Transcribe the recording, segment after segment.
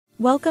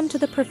Welcome to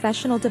the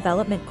Professional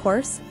Development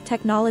course,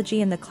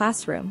 Technology in the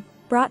Classroom,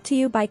 brought to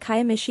you by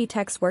Kayamishi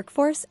Tech's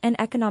Workforce and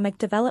Economic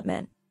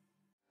Development.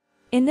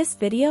 In this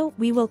video,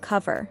 we will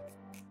cover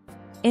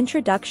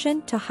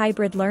Introduction to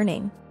Hybrid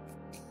Learning,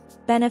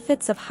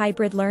 Benefits of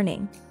Hybrid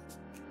Learning,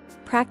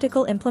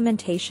 Practical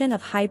Implementation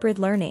of Hybrid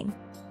Learning.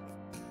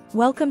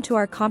 Welcome to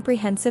our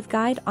comprehensive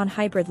guide on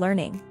hybrid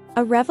learning,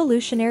 a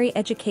revolutionary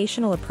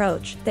educational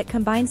approach that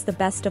combines the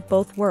best of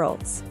both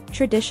worlds,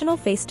 traditional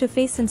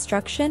face-to-face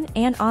instruction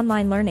and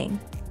online learning.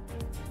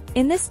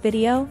 In this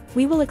video,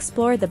 we will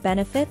explore the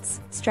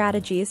benefits,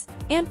 strategies,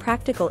 and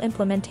practical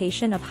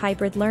implementation of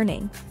hybrid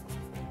learning.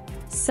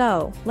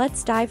 So,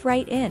 let's dive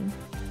right in.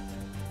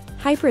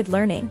 Hybrid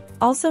learning,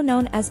 also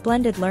known as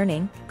blended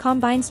learning,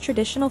 combines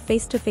traditional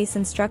face-to-face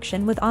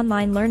instruction with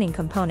online learning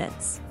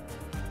components.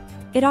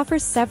 It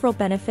offers several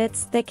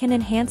benefits that can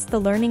enhance the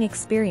learning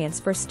experience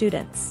for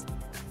students.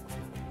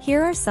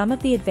 Here are some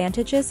of the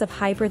advantages of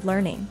hybrid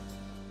learning.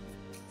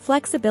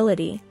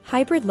 Flexibility.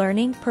 Hybrid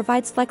learning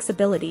provides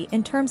flexibility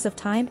in terms of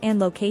time and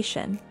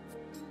location.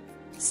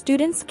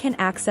 Students can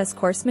access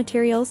course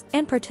materials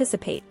and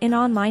participate in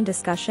online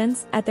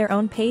discussions at their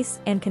own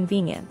pace and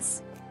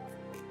convenience.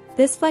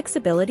 This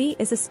flexibility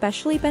is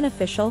especially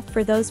beneficial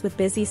for those with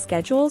busy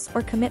schedules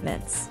or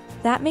commitments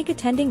that make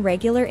attending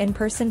regular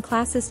in-person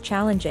classes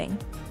challenging.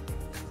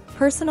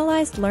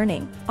 Personalized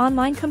learning.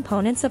 Online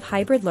components of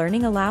hybrid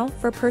learning allow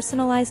for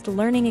personalized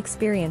learning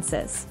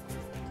experiences.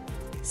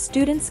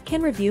 Students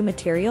can review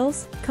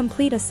materials,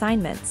 complete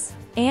assignments,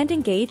 and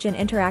engage in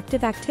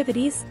interactive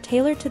activities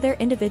tailored to their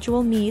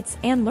individual needs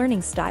and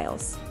learning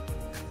styles.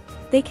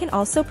 They can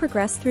also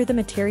progress through the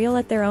material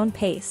at their own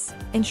pace,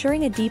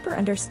 ensuring a deeper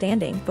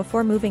understanding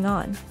before moving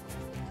on.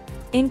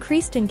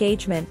 Increased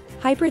engagement.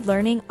 Hybrid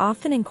learning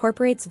often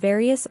incorporates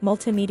various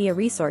multimedia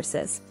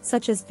resources,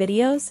 such as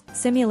videos,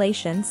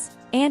 simulations,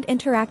 and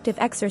interactive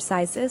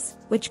exercises,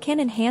 which can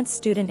enhance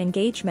student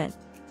engagement.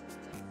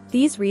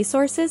 These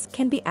resources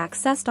can be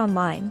accessed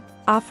online,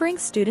 offering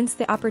students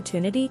the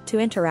opportunity to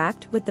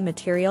interact with the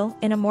material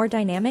in a more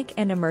dynamic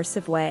and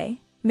immersive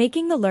way,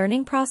 making the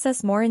learning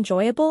process more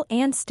enjoyable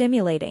and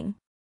stimulating.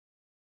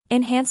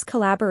 Enhanced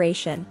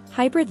collaboration.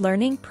 Hybrid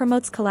learning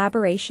promotes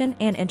collaboration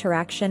and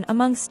interaction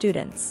among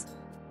students.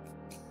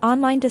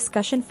 Online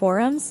discussion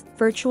forums,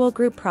 virtual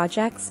group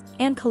projects,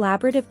 and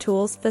collaborative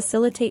tools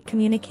facilitate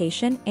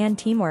communication and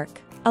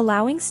teamwork,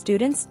 allowing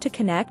students to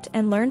connect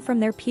and learn from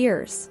their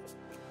peers.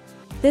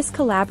 This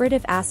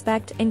collaborative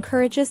aspect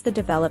encourages the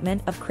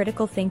development of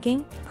critical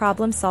thinking,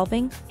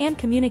 problem-solving, and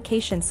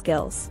communication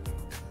skills.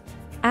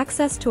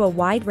 Access to a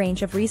wide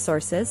range of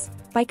resources.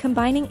 By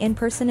combining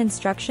in-person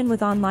instruction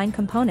with online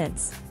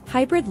components,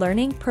 hybrid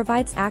learning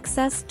provides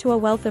access to a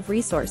wealth of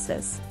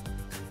resources.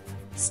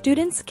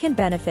 Students can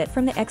benefit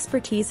from the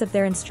expertise of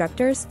their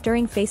instructors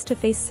during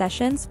face-to-face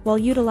sessions while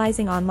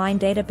utilizing online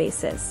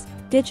databases,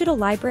 digital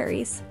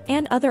libraries,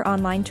 and other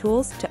online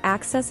tools to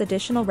access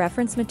additional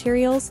reference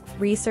materials,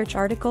 research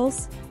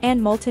articles, and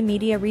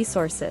multimedia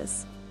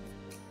resources.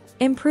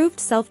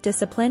 Improved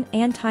self-discipline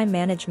and time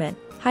management.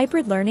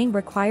 Hybrid learning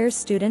requires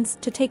students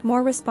to take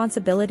more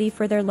responsibility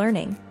for their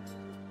learning.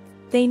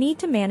 They need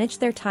to manage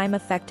their time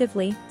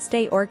effectively,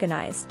 stay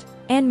organized,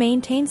 and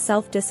maintain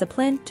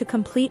self-discipline to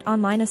complete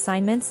online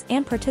assignments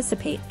and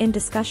participate in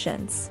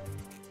discussions.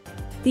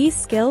 These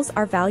skills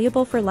are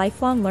valuable for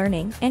lifelong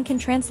learning and can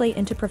translate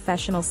into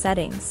professional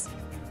settings.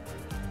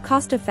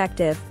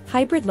 Cost-effective.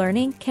 Hybrid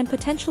learning can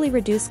potentially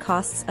reduce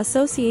costs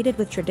associated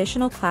with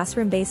traditional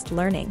classroom-based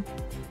learning.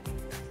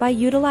 By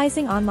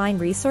utilizing online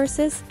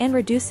resources and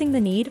reducing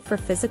the need for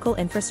physical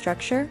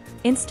infrastructure,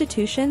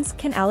 institutions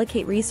can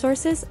allocate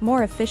resources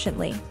more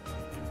efficiently.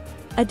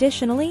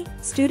 Additionally,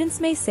 students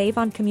may save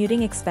on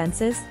commuting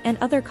expenses and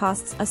other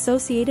costs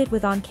associated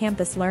with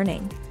on-campus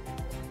learning.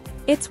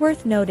 It's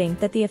worth noting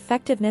that the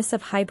effectiveness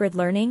of hybrid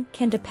learning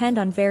can depend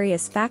on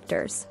various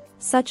factors,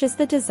 such as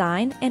the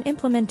design and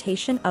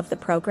implementation of the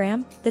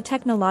program, the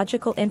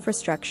technological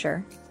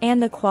infrastructure,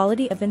 and the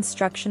quality of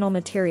instructional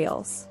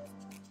materials.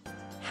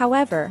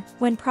 However,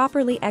 when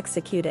properly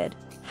executed,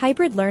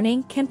 hybrid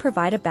learning can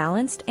provide a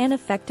balanced and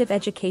effective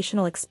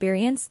educational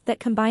experience that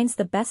combines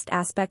the best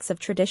aspects of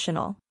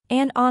traditional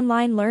and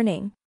online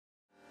learning.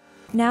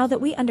 Now that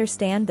we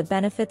understand the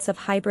benefits of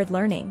hybrid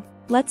learning,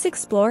 let's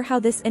explore how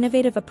this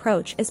innovative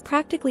approach is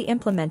practically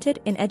implemented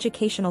in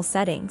educational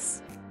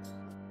settings.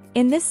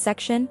 In this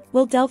section,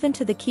 we'll delve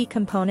into the key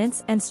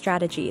components and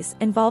strategies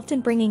involved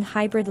in bringing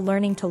hybrid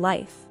learning to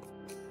life.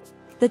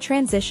 The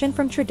transition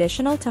from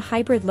traditional to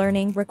hybrid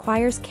learning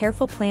requires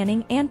careful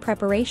planning and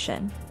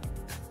preparation.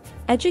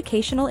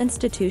 Educational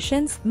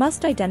institutions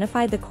must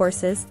identify the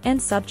courses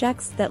and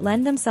subjects that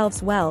lend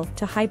themselves well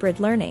to hybrid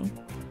learning.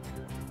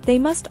 They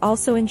must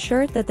also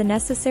ensure that the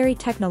necessary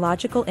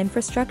technological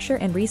infrastructure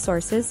and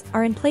resources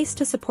are in place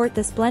to support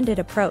this blended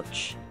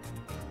approach.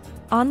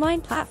 Online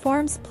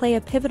platforms play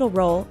a pivotal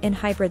role in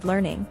hybrid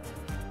learning.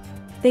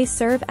 They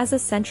serve as a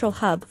central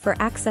hub for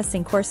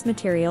accessing course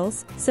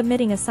materials,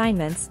 submitting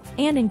assignments,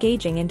 and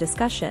engaging in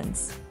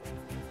discussions.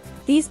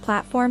 These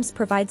platforms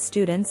provide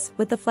students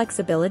with the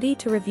flexibility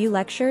to review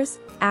lectures,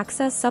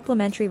 access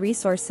supplementary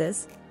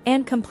resources,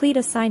 and complete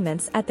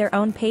assignments at their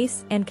own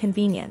pace and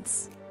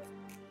convenience.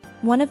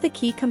 One of the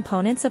key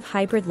components of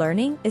hybrid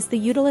learning is the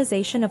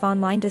utilization of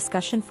online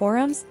discussion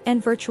forums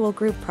and virtual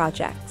group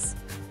projects.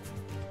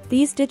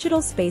 These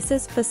digital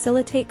spaces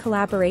facilitate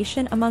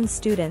collaboration among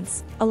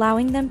students,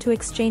 allowing them to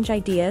exchange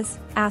ideas,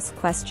 ask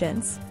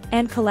questions,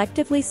 and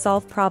collectively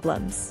solve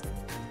problems.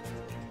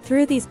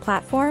 Through these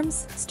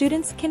platforms,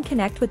 students can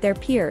connect with their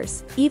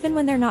peers, even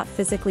when they're not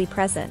physically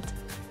present.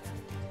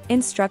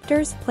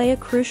 Instructors play a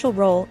crucial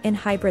role in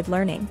hybrid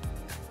learning.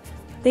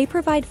 They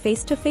provide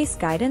face-to-face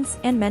guidance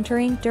and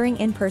mentoring during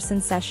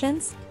in-person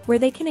sessions, where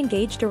they can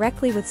engage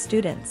directly with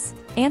students,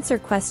 answer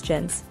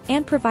questions,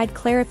 and provide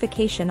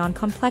clarification on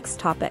complex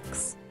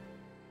topics.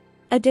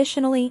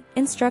 Additionally,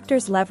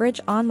 instructors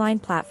leverage online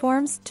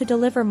platforms to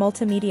deliver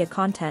multimedia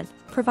content,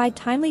 provide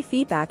timely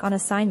feedback on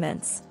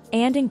assignments,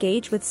 and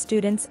engage with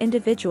students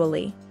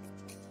individually.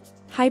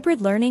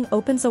 Hybrid learning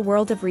opens a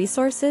world of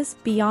resources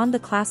beyond the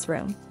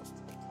classroom.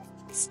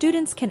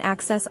 Students can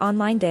access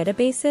online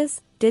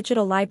databases,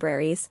 digital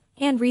libraries,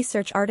 and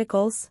research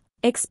articles,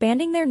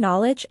 expanding their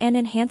knowledge and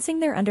enhancing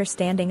their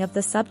understanding of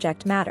the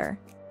subject matter.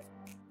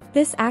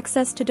 This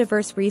access to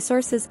diverse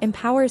resources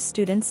empowers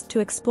students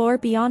to explore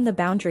beyond the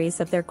boundaries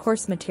of their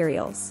course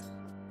materials.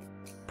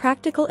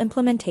 Practical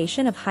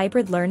implementation of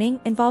hybrid learning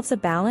involves a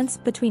balance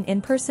between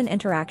in-person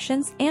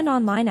interactions and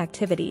online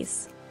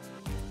activities.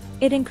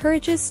 It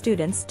encourages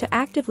students to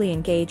actively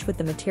engage with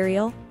the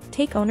material,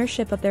 take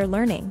ownership of their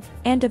learning,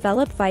 and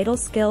develop vital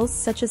skills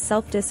such as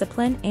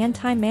self-discipline and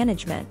time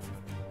management.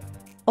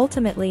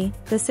 Ultimately,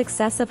 the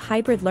success of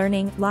hybrid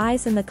learning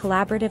lies in the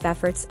collaborative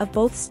efforts of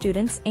both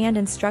students and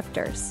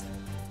instructors.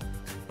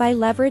 By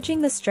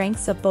leveraging the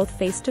strengths of both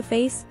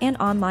face-to-face and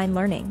online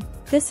learning,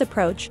 this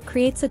approach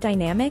creates a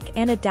dynamic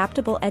and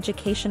adaptable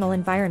educational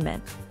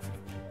environment.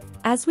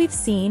 As we've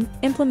seen,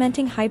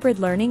 implementing hybrid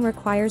learning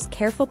requires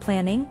careful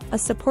planning, a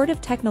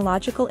supportive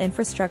technological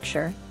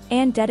infrastructure,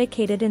 and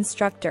dedicated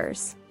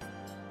instructors.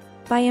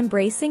 By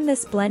embracing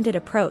this blended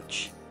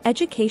approach,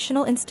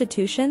 educational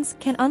institutions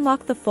can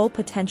unlock the full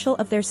potential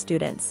of their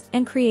students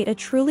and create a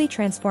truly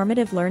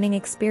transformative learning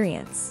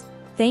experience.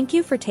 Thank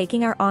you for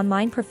taking our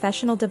online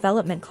professional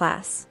development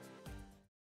class.